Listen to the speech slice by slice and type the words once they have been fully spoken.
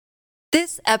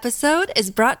This episode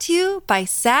is brought to you by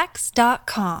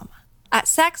Sax.com. At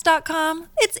Sax.com,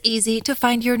 it's easy to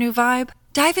find your new vibe.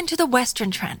 Dive into the Western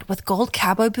trend with gold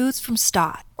cowboy boots from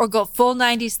Stott, or go full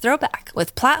 90s throwback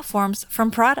with platforms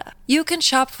from Prada. You can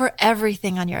shop for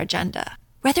everything on your agenda,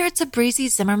 whether it's a breezy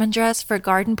Zimmermann dress for a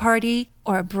garden party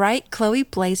or a bright Chloe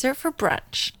blazer for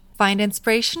brunch. Find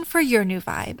inspiration for your new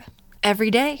vibe every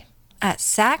day at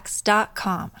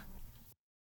Sax.com.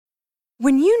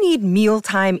 When you need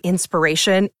mealtime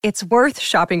inspiration, it's worth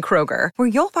shopping Kroger, where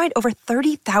you'll find over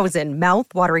 30,000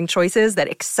 mouth-watering choices that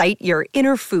excite your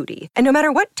inner foodie. And no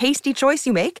matter what tasty choice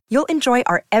you make, you'll enjoy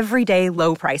our everyday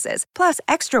low prices, plus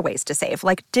extra ways to save,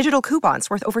 like digital coupons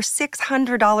worth over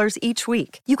 $600 each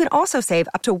week. You can also save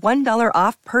up to $1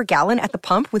 off per gallon at the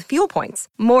pump with fuel points.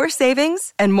 More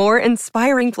savings and more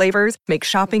inspiring flavors make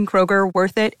shopping Kroger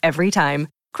worth it every time.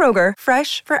 Kroger,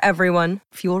 fresh for everyone.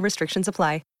 Fuel restrictions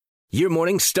apply. Your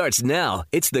morning starts now.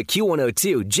 It's the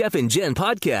Q102 Jeff and Jen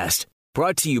podcast,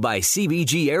 brought to you by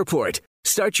CBG Airport.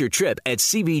 Start your trip at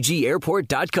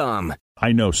CBGAirport.com.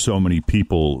 I know so many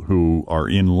people who are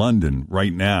in London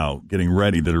right now getting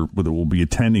ready that will be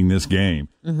attending this game.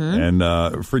 Mm-hmm. And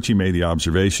Fritchie made the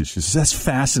observation. She says, that's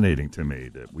fascinating to me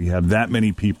that we have that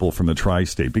many people from the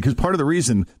tri-state. Because part of the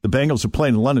reason the Bengals have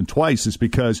played in London twice is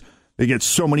because they get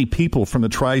so many people from the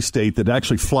tri-state that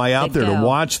actually fly out there to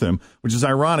watch them, which is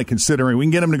ironic considering we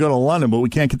can get them to go to London, but we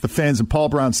can't get the fans in Paul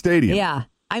Brown Stadium. Yeah.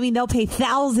 I mean, they'll pay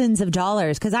thousands of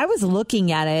dollars because I was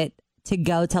looking at it to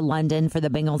go to London for the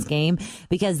Bengals game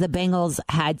because the Bengals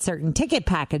had certain ticket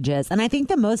packages. And I think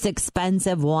the most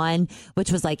expensive one,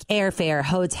 which was like airfare,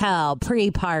 hotel,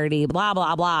 pre-party, blah,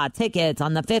 blah, blah, tickets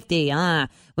on the 50,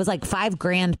 was like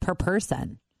 $5,000 per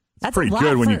person. That's pretty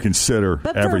good when you consider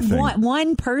everything. But for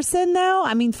one person, though,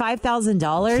 I mean,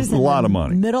 $5,000 a lot of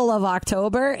money. Middle of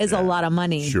October is a lot of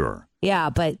money. Sure. Yeah,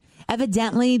 but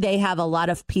evidently they have a lot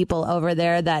of people over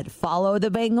there that follow the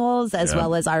Bengals as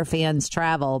well as our fans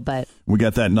travel. But we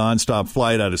got that nonstop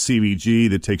flight out of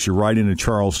CBG that takes you right into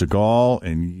Charles de Gaulle,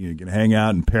 and you can hang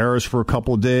out in Paris for a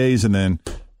couple of days and then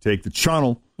take the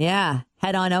Channel. Yeah,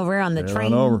 head on over on the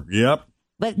train. Head on over. Yep.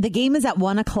 But the game is at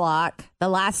 1 o'clock. The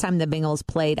last time the Bengals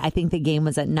played, I think the game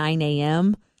was at 9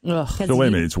 a.m. So wait a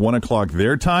minute, it's 1 o'clock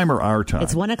their time or our time?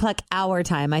 It's 1 o'clock our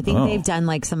time. I think they've done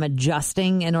like some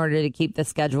adjusting in order to keep the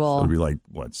schedule. So it'll be like,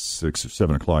 6 or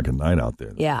 7 o'clock at night out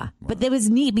there. Yeah. Wow. But it was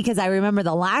neat because I remember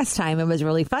the last time it was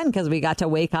really fun because we got to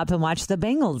wake up and watch the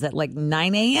Bengals at like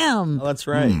 9 a.m. Oh, that's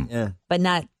right. Yeah. But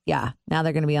now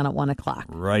they're going to be on at 1 o'clock.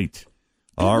 Right.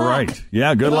 All right.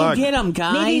 Yeah, good luck. Go get them,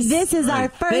 guys. Maybe this is our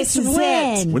first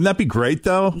win. Wouldn't that be great,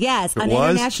 though? Yes, on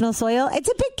international soil. It's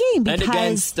a big game because... And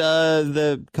against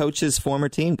the coach's former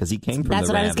team because he came from the Rams.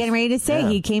 That's what I was getting ready to say. Yeah.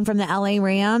 He came from the L.A.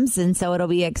 Rams, and so it'll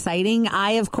be exciting.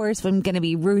 I, of course, am going to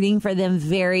be rooting for them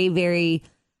very, very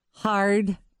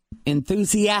hard.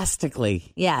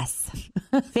 Enthusiastically. Yes.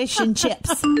 Fish and chips.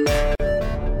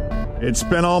 It's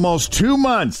been almost 2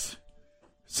 months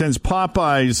since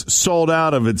Popeyes sold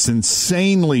out of its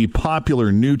insanely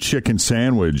popular new chicken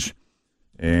sandwich.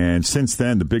 And since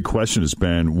then, the big question has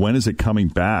been, when is it coming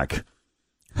back?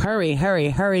 Hurry, hurry,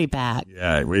 hurry back.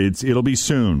 Yeah, it'll be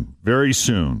soon, very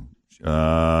soon.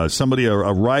 Somebody, a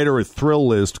writer at Thrill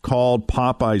List, called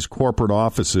Popeyes corporate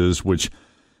offices, which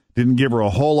didn't give her a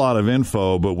whole lot of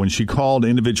info, but when she called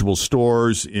individual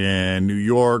stores in New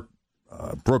York,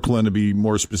 Brooklyn, to be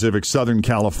more specific, Southern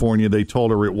California, they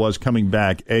told her it was coming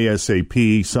back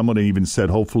ASAP. Someone even said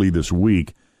hopefully this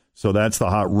week. So that's the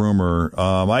hot rumor.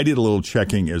 I did a little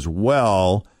checking as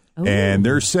well, and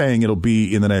they're saying it'll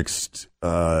be in the next,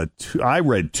 I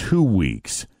read 2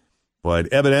 weeks, but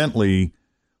evidently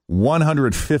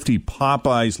 150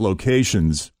 Popeyes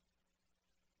locations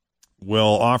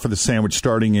will offer the sandwich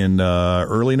starting in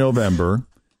early November.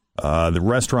 The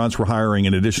restaurants were hiring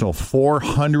an additional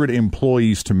 400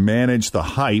 employees to manage the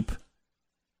hype.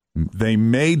 They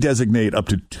may designate up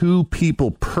to 2 people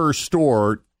per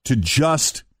store to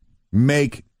just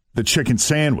make the chicken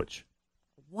sandwich.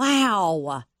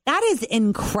 Wow. That is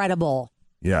incredible.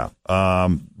 Yeah.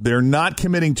 They're not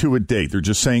committing to a date. They're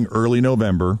just saying early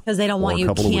November. Because they don't want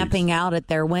you camping out at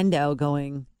their window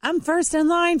going, I'm first in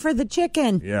line for the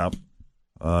chicken. Yeah.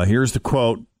 Here's the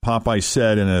quote. Popeye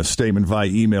said in a statement via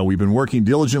email, "We've been working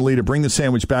diligently to bring the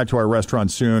sandwich back to our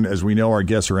restaurant soon. As we know, our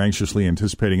guests are anxiously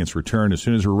anticipating its return. As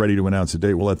soon as we're ready to announce a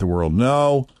date, we'll let the world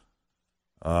know."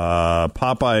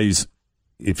 Popeyes,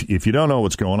 if you don't know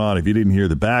what's going on, if you didn't hear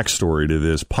the backstory to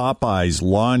this, Popeyes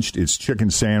launched its chicken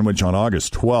sandwich on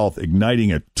August 12th,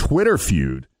 igniting a Twitter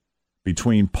feud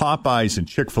between Popeyes and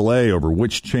Chick-fil-A over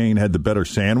which chain had the better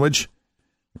sandwich.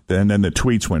 And then the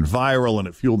tweets went viral, and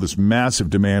it fueled this massive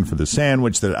demand for the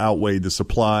sandwich that outweighed the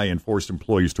supply and forced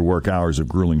employees to work hours of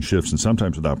grueling shifts and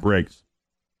sometimes without breaks.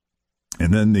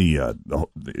 And then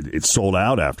it sold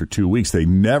out after 2 weeks. They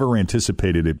never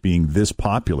anticipated it being this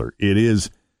popular. It is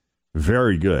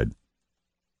very good.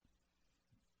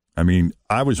 I mean,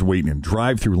 I was waiting in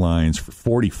drive-through lines for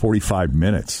 40, 45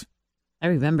 minutes. I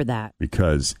remember that.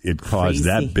 Because it caused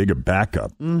that big a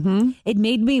backup. Mm-hmm. It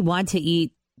made me want to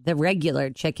eat the regular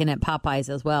chicken at Popeyes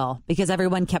as well, because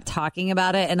everyone kept talking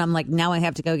about it. And I'm like, now I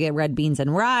have to go get red beans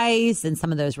and rice and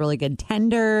some of those really good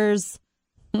tenders.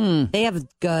 They have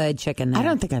good chicken there. I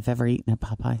don't think I've ever eaten at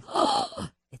Popeye.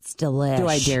 It's delicious. Do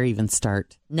I dare even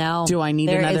start? No. Do I need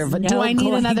another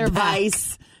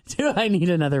vice? Do I need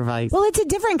another vice? Well, it's a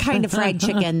different kind of fried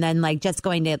chicken than like just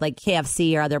going to like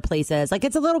KFC or other places. Like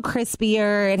it's a little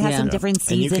crispier. It has some different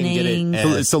seasonings.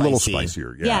 It's a little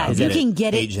spicier. Yeah, you can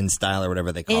get it Asian style or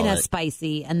whatever they call it. in a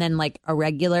spicy and then like a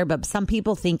regular. But some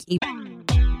people think.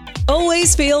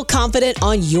 Always feel confident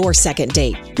on your second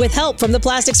date. With help from the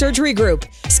Plastic Surgery Group.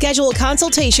 Schedule a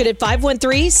consultation at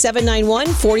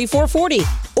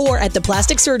 513-791-4440 or at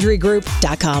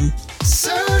theplasticsurgerygroup.com.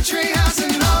 Surgery has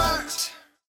an art.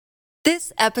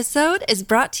 This episode is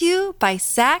brought to you by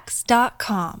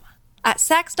Sax.com. At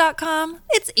Sax.com,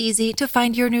 it's easy to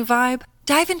find your new vibe.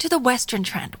 Dive into the Western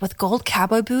trend with gold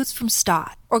cowboy boots from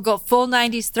Stott, or go full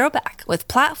 90s throwback with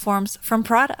platforms from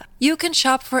Prada. You can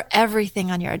shop for everything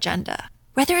on your agenda,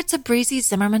 whether it's a breezy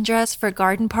Zimmermann dress for a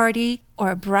garden party or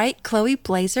a bright Chloe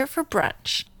blazer for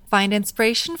brunch. Find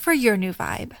inspiration for your new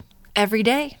vibe every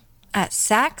day at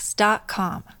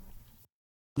Sax.com.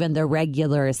 Even the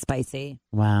regular is spicy.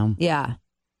 Wow. Yeah.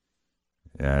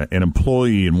 An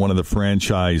employee in one of the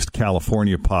franchised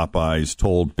California Popeyes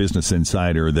told Business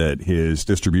Insider that his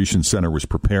distribution center was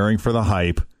preparing for the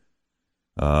hype.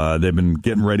 They've been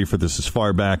getting ready for this as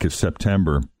far back as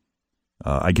September.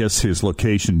 I guess his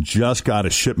location just got a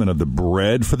shipment of the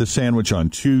bread for the sandwich on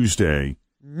Tuesday.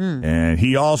 And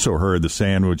he also heard the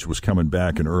sandwich was coming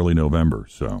back in early November.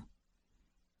 So,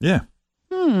 yeah.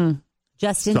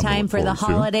 Just in Something time to for the look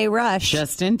forward to. holiday rush.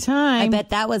 Just in time. I bet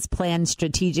that was planned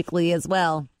strategically as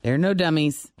well. They're no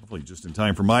dummies. Hopefully just in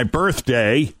time for my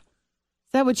birthday. Is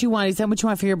that what you want? Is that what you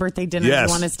want for your birthday dinner? Yes.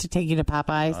 You want us to take you to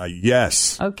Popeyes?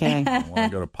 Yes. Okay. I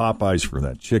want to go to Popeyes for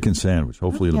that chicken sandwich.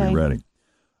 Hopefully it'll be ready.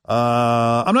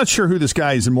 I'm not sure who this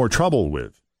guy is in more trouble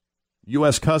with.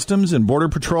 U.S. Customs and Border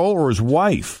Patrol or his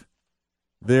wife.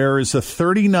 There is a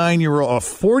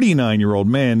 49-year-old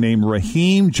man named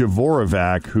Rahim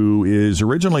Javorovac who is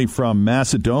originally from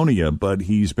Macedonia, but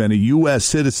he's been a U.S.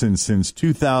 citizen since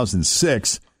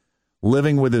 2006,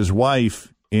 living with his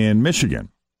wife in Michigan.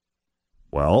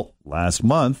 Well, last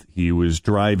month, he was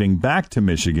driving back to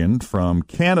Michigan from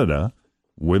Canada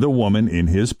with a woman in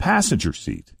his passenger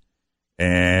seat.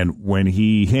 And when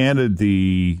he handed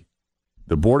the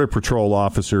Border Patrol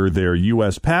officer their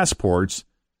U.S. passports,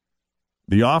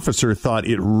 the officer thought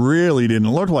it really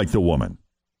didn't look like the woman.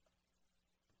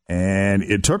 And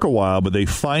it took a while, but they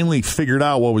finally figured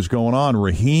out what was going on.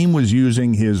 Rahim was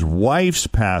using his wife's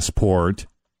passport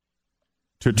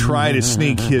to try to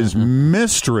sneak his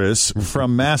mistress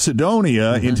from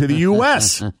Macedonia into the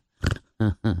U.S.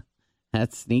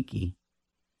 That's sneaky.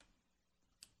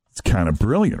 It's kind of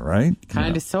brilliant, right?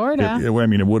 Kind of, sort of. I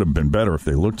mean, it would have been better if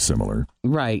they looked similar.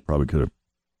 Right. Probably could have.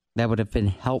 That would have been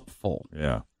helpful.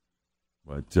 Yeah.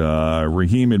 But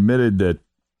Rahim admitted that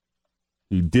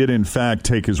he did, in fact,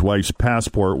 take his wife's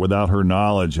passport without her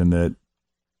knowledge, and that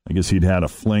I guess he'd had a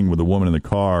fling with a woman in the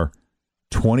car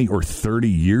 20 or 30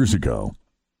 years ago.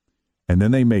 And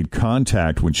then they made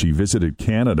contact when she visited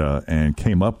Canada and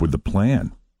came up with the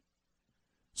plan.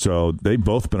 So they've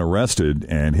both been arrested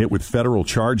and hit with federal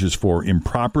charges for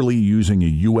improperly using a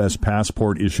U.S.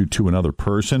 passport issued to another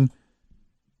person,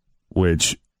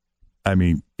 which, I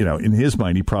mean, you know, in his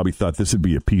mind, he probably thought this would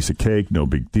be a piece of cake, no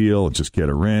big deal, just get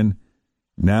her in.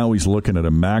 Now he's looking at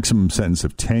a maximum sentence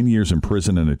of 10 years in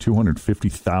prison and a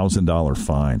 $250,000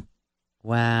 fine.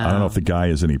 Wow. I don't know if the guy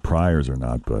has any priors or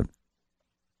not, but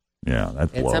yeah,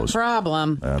 that blows. It's a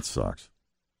problem. That sucks.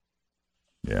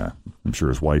 Yeah, I'm sure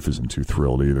his wife isn't too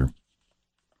thrilled either.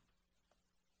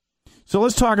 So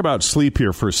let's talk about sleep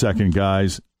here for a second,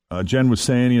 guys. Jen was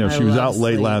saying, you know, she was out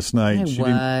late last night. She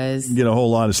didn't get a whole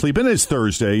lot of sleep. And it's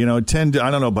Thursday, you know, I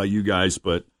don't know about you guys,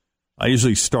 but I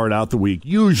usually start out the week,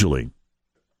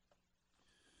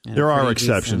 there are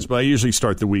exceptions, but I usually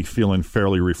start the week feeling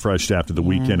fairly refreshed after the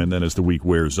weekend, and then as the week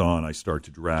wears on, I start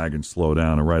to drag and slow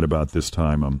down, and right about this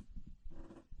time,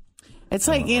 It's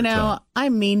like, you know, I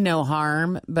mean no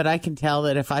harm, but I can tell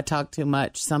that if I talk too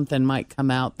much, something might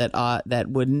come out that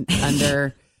wouldn't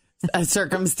under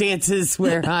circumstances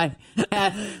where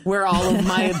where all of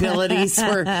my abilities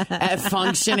were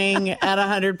functioning at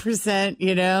 100%,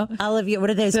 you know? All of you, what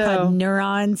are those called?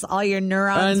 Neurons? All your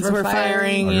neurons were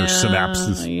firing. All your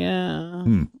synapses.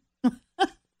 Yeah.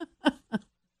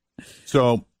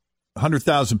 So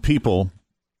 100,000 people,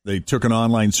 they took an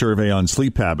online survey on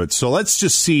sleep habits. So let's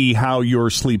just see how your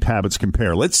sleep habits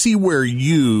compare. Let's see where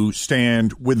you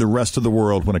stand with the rest of the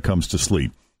world when it comes to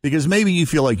sleep. Because maybe you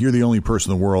feel like you're the only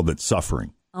person in the world that's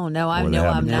suffering. Oh, no, I'm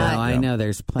not. No, I know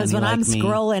there's plenty Because when like I'm me.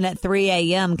 scrolling at 3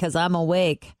 a.m. because I'm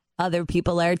awake, other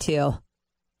people are too.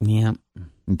 Yeah.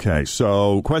 Okay,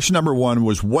 so question number 1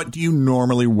 was, what do you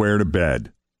normally wear to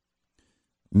bed?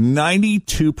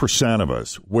 92% of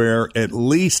us wear at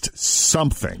least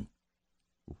something,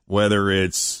 whether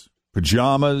it's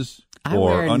pajamas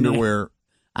or underwear.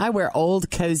 I wear old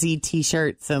cozy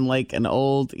T-shirts and like an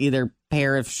old either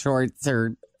pair of shorts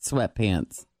or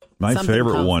sweatpants. My Something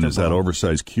favorite one is that comfortable.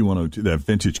 oversized Q102, that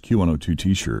vintage Q102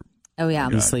 T-shirt. Oh, yeah.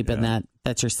 You sleep in that.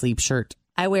 That's your sleep shirt.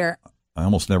 I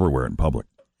almost never wear it in public.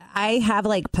 I have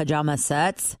like pajama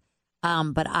sets,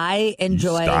 but I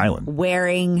enjoy styling.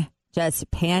 wearing just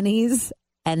panties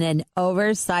and an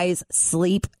oversized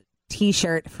sleep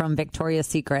T-shirt from Victoria's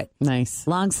Secret. Nice.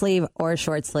 Long sleeve or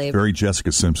short sleeve. Very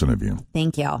Jessica Simpson of you.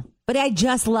 Thank you. But I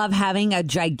just love having a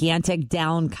gigantic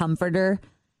down comforter.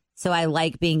 So I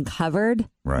like being covered.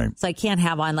 Right. So I can't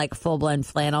have on like full-blown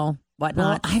flannel, Well,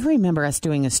 whatnot. I remember us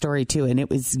doing a story too, and it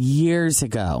was years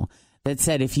ago that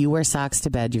said if you wear socks to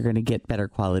bed, you're going to get better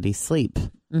quality sleep.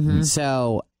 Mm-hmm.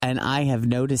 So, and I have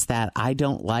noticed that I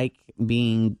don't like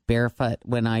being barefoot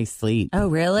when I sleep. Oh,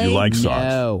 really? You like socks?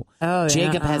 No. Oh, yeah.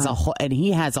 Jacob has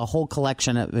he has a whole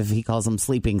collection of, if he calls them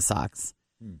sleeping socks,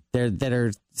 that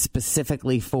are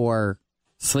specifically for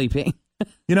sleeping.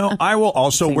 You know, I will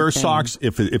also Same wear thing. socks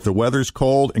if the weather's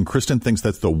cold, and Kristen thinks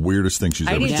that's the weirdest thing she's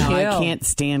I ever do seen. too. I can't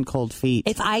stand cold feet.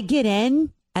 If I get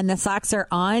in and the socks are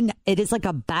on, it is like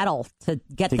a battle to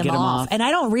get them off. And I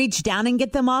don't reach down and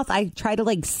get them off. I try to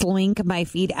like slink my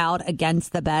feet out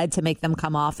against the bed to make them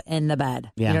come off in the bed.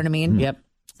 Yeah. You know what I mean? Yep.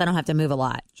 So I don't have to move a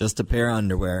lot. Just a pair of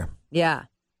underwear. Yeah.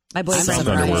 My I'm boyfriend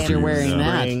underwear surprised for you're you, wearing yeah.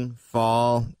 that. Spring,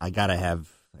 fall. I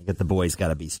get the boys got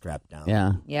to be strapped down.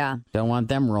 Yeah. Yeah. Don't want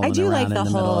them rolling I do around like the in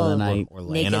the middle whole of the night. Or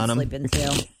laying naked on them. sleeping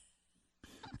too.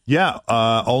 Yeah,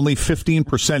 only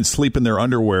 15% sleep in their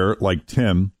underwear, like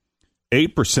Tim.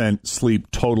 8%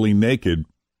 sleep totally naked.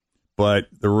 But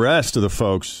the rest of the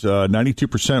folks,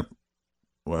 92%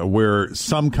 wear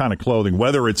some kind of clothing,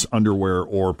 whether it's underwear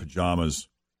or pajamas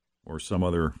or some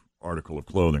other article of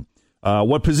clothing.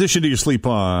 What position do you sleep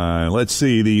on? Let's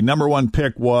see. The number 1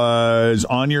 pick was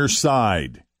on your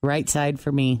side. Right side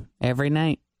for me every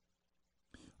night.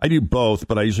 I do both,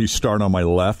 but I usually start on my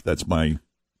left. That's my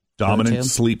dominant Go-to.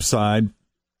 sleep side.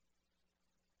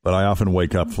 But I often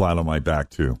wake up flat on my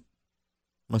back, too.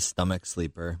 I'm a stomach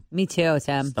sleeper. Me too,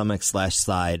 Tim.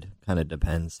 Stomach/side kind of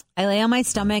depends. I lay on my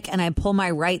stomach and I pull my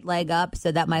right leg up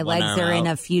so that my One legs arm are in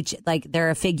out. a future, like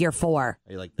they're a figure 4. Are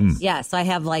you like this? Yeah, so I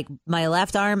have like my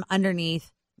left arm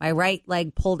underneath, my right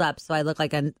leg pulled up so I look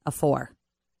like a 4.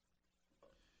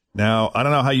 Now, I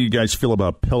don't know how you guys feel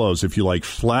about pillows, if you like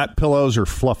flat pillows or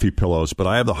fluffy pillows, but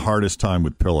I have the hardest time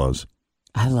with pillows.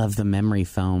 I love the memory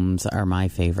foams are my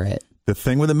favorite. The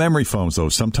thing with the memory foams, though,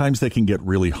 sometimes they can get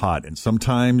really hot, and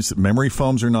sometimes memory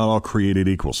foams are not all created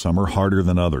equal. Some are harder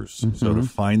than others. Mm-hmm. So to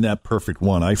find that perfect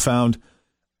one, I found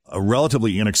a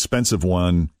relatively inexpensive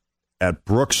one at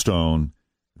Brookstone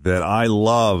that I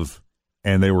love,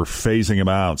 and they were phasing them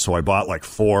out. So I bought like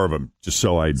 4 of them just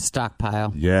so I'd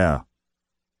Stockpile. Yeah.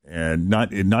 And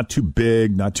not too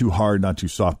big, not too hard, not too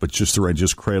soft, but just the right,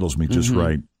 just cradles me just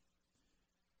right.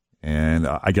 And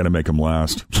I got to make them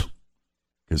last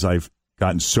because I've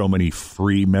gotten so many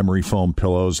free memory foam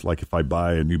pillows. Like if I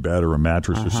buy a new bed or a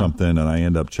mattress or something, and I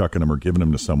end up chucking them or giving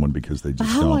them to someone because they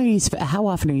just don't. How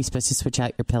often are you supposed to switch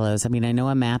out your pillows? I mean, I know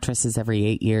a mattress is every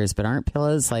 8 years, but aren't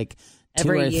pillows like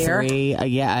Every 2 or year? 3?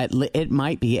 Yeah, it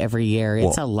might be every year.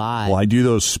 It's a lot. Well, I do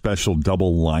those special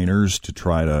double liners to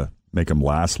try to make them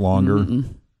last longer.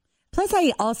 Plus,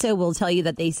 I also will tell you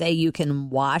that they say you can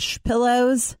wash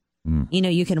pillows. You know,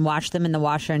 you can wash them in the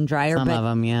washer and dryer. Some but of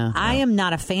them, yeah. I am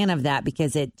not a fan of that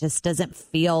because it just doesn't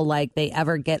feel like they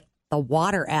ever get the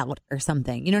water out or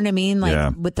something. You know what I mean?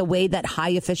 Like with the way that high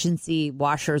efficiency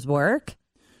washers work.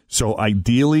 So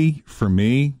ideally for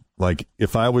me, like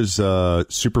if I was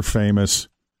super famous,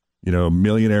 you know,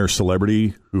 millionaire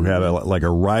celebrity who had a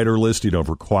rider list, you know, of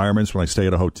requirements when I stay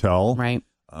at a hotel. Right.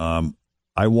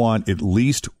 I want at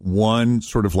least one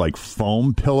sort of like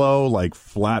foam pillow, like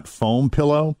flat foam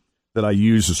pillow that I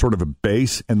use as sort of a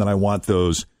base. And then I want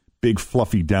those big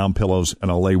fluffy down pillows, and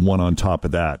I'll lay one on top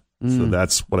of that. So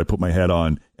that's what I put my head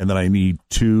on. And then I need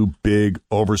 2 big,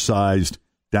 oversized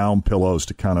down pillows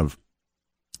to kind of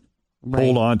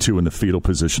hold on to in the fetal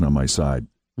position on my side.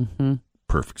 Mm-hmm.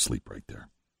 Perfect sleep right there.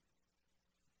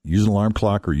 Use an alarm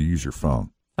clock or you use your phone?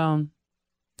 Phone.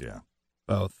 Yeah.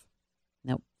 Both.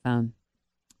 Nope. Phone.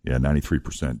 Yeah,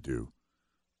 93% do.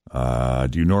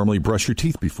 Do you normally brush your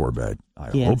teeth before bed?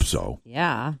 I hope so.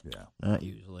 Yeah. Yeah. Not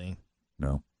usually.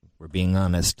 No. We're being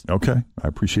honest. Okay. I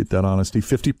appreciate that honesty.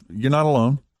 50. You're not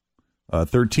alone.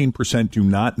 13% do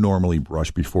not normally brush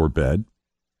before bed.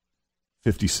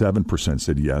 57%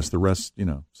 said yes. The rest,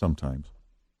 sometimes.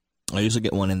 I usually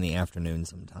get one in the afternoon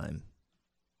sometime.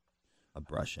 A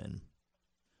brush in.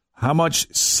 How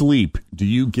much sleep do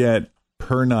you get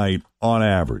per night on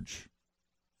average?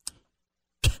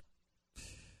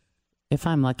 If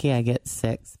I'm lucky, I get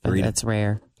 6, but that's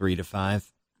rare. 3 to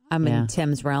 5. I'm in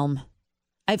Tim's realm.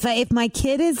 If my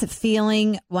kid is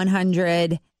feeling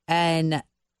 100, and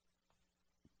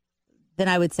then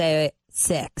I would say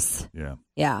 6. Yeah.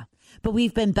 Yeah. But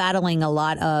we've been battling a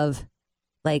lot of,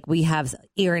 we have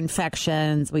ear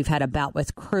infections. We've had a bout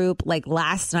with croup.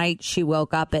 Last night, she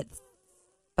woke up at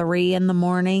 3 in the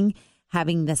morning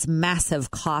having this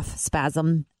massive cough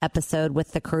spasm episode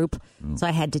with the croup. So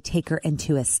I had to take her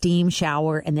into a steam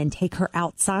shower and then take her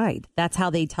outside. That's how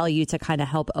they tell you to kind of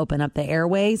help open up the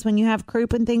airways when you have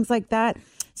croup and things like that.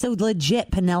 So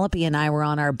legit, Penelope and I were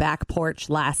on our back porch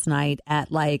last night at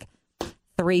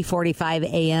 3:45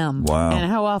 a.m. Wow.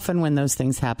 And how often when those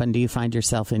things happen do you find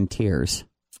yourself in tears?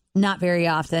 Not very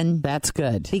often. That's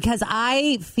good. Because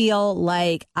I feel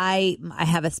like I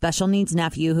have a special needs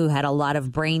nephew who had a lot of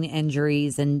brain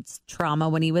injuries and trauma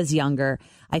when he was younger.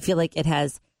 I feel like it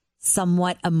has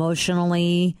somewhat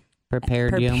emotionally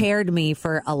prepared me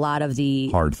for a lot of the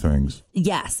hard things.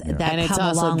 Yes, Yeah. that And it's come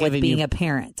also along with giving being you a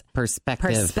parent.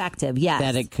 Perspective, yes.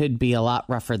 that it could be a lot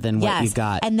rougher than what you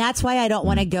got. And that's why I don't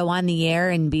want to go on the air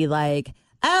and be like,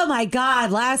 oh my God,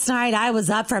 last night I was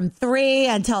up from 3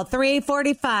 until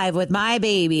 3:45 with my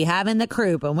baby having the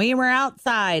croup and we were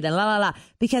outside and la la la.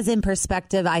 Because in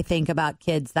perspective, I think about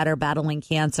kids that are battling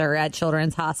cancer at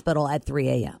Children's Hospital at 3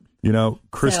 a.m.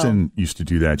 Kristen used to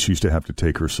do that. She used to have to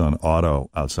take her son Otto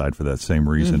outside for that same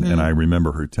reason. And I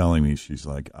remember her telling me, she's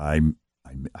like, I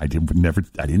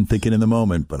didn't think it in the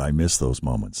moment, but I miss those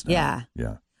moments now. Yeah.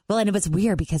 Yeah. Well, and it was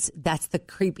weird because that's the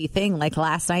creepy thing.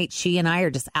 Last night, she and I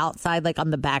are just outside, on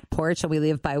the back porch, and we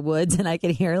live by woods, and I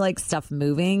could hear stuff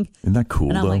moving. Isn't that cool,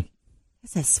 and I'm though? like,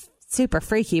 this is super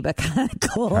freaky, but kind of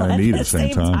cool Kinda at neat the at the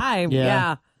same time.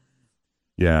 Yeah.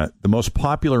 Yeah. The most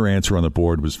popular answer on the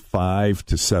board was 5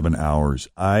 to 7 hours.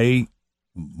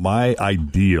 My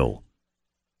ideal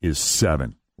is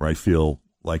 7, where I feel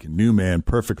like a new man,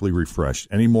 perfectly refreshed.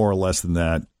 Any more or less than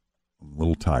that, I'm a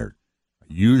little tired.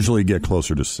 Usually get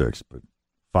closer to 6, but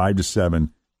 5 to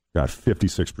 7 got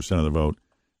 56% of the vote.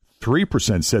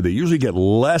 3% said they usually get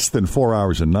less than 4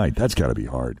 hours a night. That's got to be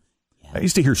hard. Yeah. I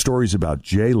used to hear stories about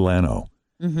Jay Leno.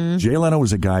 Mm-hmm. Jay Leno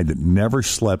was a guy that never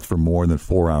slept for more than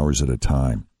 4 hours at a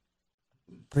time.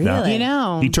 Really?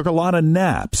 Now, he took a lot of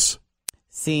naps.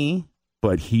 See?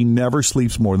 But he never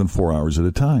sleeps more than 4 hours at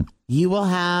a time.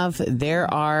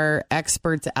 There are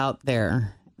experts out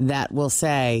there that will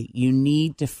say you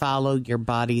need to follow your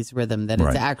body's rhythm, that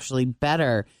it's actually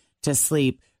better to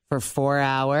sleep for 4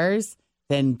 hours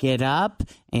than get up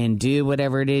and do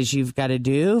whatever it is you've got to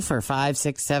do for 5,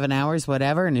 6, 7 hours,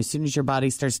 whatever. And as soon as your body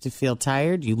starts to feel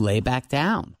tired, you lay back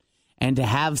down. And to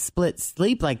have split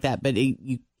sleep like that, but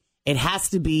it has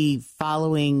to be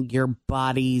following your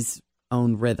body's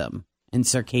own rhythm and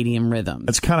circadian rhythm.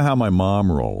 That's kind of how my mom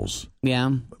rolls.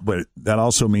 Yeah. But that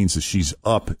also means that she's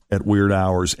up at weird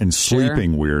hours and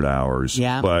sleeping weird hours.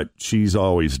 Yeah. But she's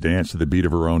always danced to the beat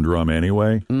of her own drum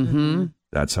anyway. Mm-hmm.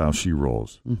 That's how she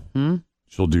rolls. Mm-hmm.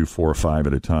 She'll do 4 or 5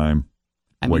 at a time.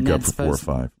 Wake up for 4 or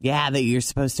 5. Yeah, that you're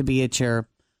supposed to be at your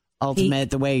ultimate,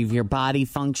 the way of your body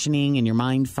functioning and your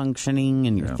mind functioning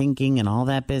and your thinking and all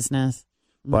that business.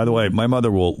 By the way, my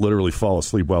mother will literally fall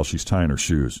asleep while she's tying her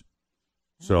shoes.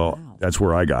 So that's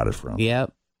where I got it from.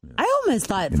 Yep. I almost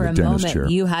thought for a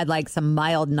moment you had some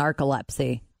mild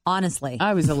narcolepsy. Honestly,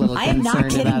 I was a little I am not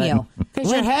kidding you.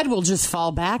 Because your head will just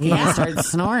fall back and you start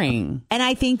snoring. And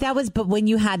I think that was, but when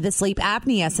you had the sleep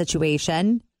apnea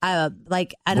situation, I'm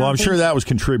sure that was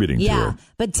contributing to it.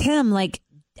 But Tim,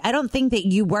 I don't think that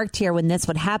you worked here when this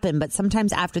would happen, but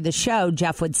sometimes after the show,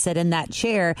 Jeff would sit in that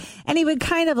chair and he would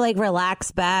kind of like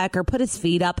relax back or put his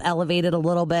feet up, elevated a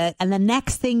little bit. And the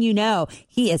next thing you know,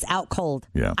 he is out cold.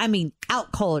 Yeah. I mean,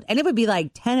 out cold. And it would be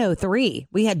like 10:03.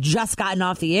 We had just gotten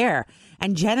off the air.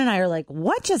 And Jen and I are like,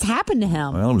 what just happened to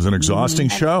him? Well, it was an exhausting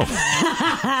show.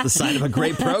 The sign of a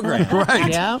great program.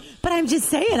 Right. Yeah. But I'm just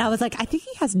saying, I was like, I think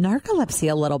he has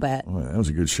narcolepsy a little bit. Boy, that was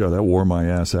a good show. That wore my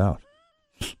ass out.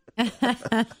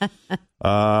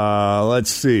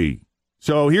 Let's see.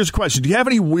 So here's a question. Do you have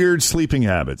any weird sleeping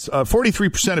habits?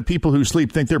 43% of people who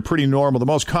sleep think they're pretty normal. The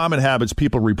most common habits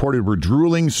people reported were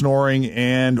drooling, snoring,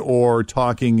 and or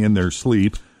talking in their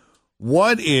sleep.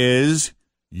 What is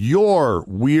your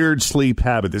weird sleep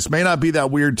habit? This may not be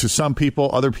that weird to some people.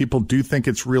 Other people do think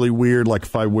it's really weird. Like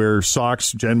if I wear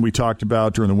socks, Jen, we talked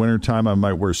about during the wintertime, I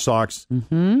might wear socks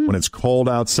when it's cold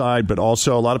outside. But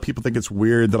also a lot of people think it's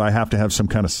weird that I have to have some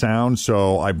kind of sound.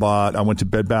 So I went to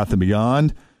Bed Bath &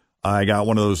 Beyond. I got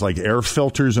one of those like air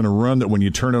filters in a room that when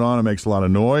you turn it on, it makes a lot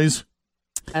of noise.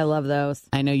 I love those.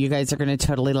 I know you guys are going to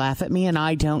totally laugh at me, and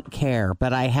I don't care,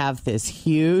 but I have this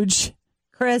huge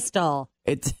Crystal.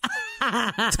 It's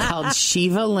called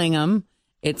Shiva Lingam.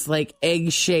 It's like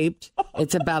egg shaped.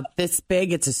 It's about this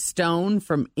big. It's a stone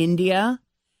from India.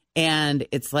 And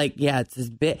it's like, it's this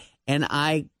big. And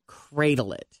I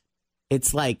cradle it.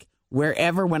 It's like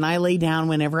wherever, when I lay down,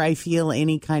 whenever I feel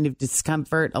any kind of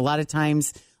discomfort, a lot of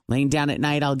times laying down at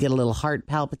night, I'll get a little heart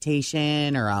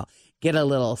palpitation or I'll get a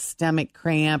little stomach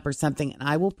cramp or something. And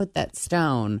I will put that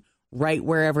stone right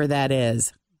wherever that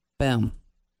is. Boom.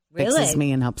 Really? Fixes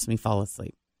me and helps me fall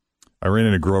asleep. I ran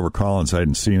into Grover Collins. I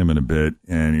hadn't seen him in a bit.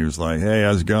 And he was like, hey,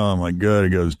 how's it going? I'm like, good. He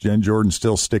goes, Jen Jordan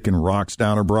still sticking rocks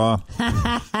down her bra?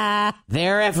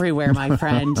 They're everywhere, my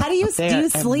friend. How do you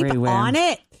sleep everywhere. on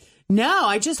it? No,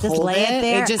 I just hold lay it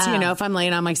there? It just, if I'm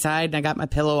laying on my side and I got my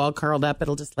pillow all curled up,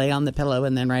 it'll just lay on the pillow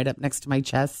and then right up next to my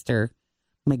chest or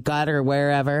my gut or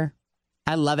wherever.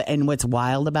 I love it. And what's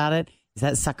wild about it is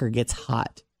that sucker gets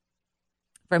hot.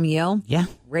 From you? Yeah.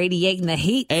 Radiating the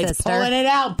heat, It's sister. pulling it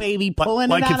out, baby. Pulling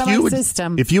it out of my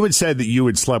system. If you had said that you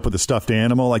had slept with a stuffed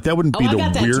animal, like that wouldn't be I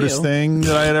got the that weirdest too. thing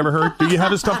that I had ever heard. Do you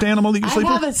have a stuffed animal that you sleep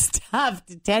I have with? a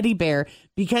stuffed teddy bear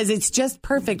because it's just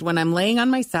perfect when I'm laying on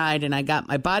my side and I got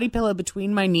my body pillow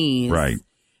between my knees. Right.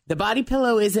 The body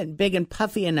pillow isn't big and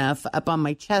puffy enough up on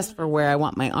my chest for where I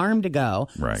want my arm to go.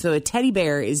 Right. So a teddy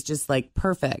bear is just like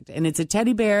perfect. And it's a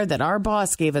teddy bear that our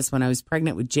boss gave us when I was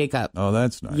pregnant with Jacob. Oh,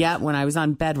 that's nice. Yeah, when I was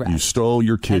on bed rest. You stole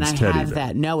your kid's and I teddy have bear.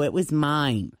 that. No, it was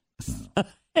mine.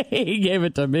 He gave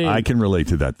it to me. I can relate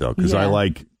to that, though, because I Yeah.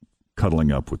 like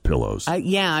cuddling up with pillows. I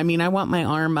want my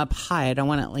arm up high. I don't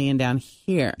want it laying down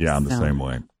here. Yeah, I'm the So, same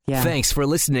way. Yeah. Thanks for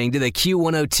listening to the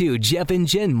Q102 Jeff and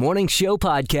Jen Morning Show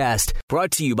podcast,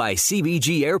 brought to you by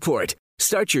CBG Airport.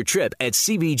 Start your trip at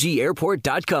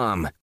CBGAirport.com.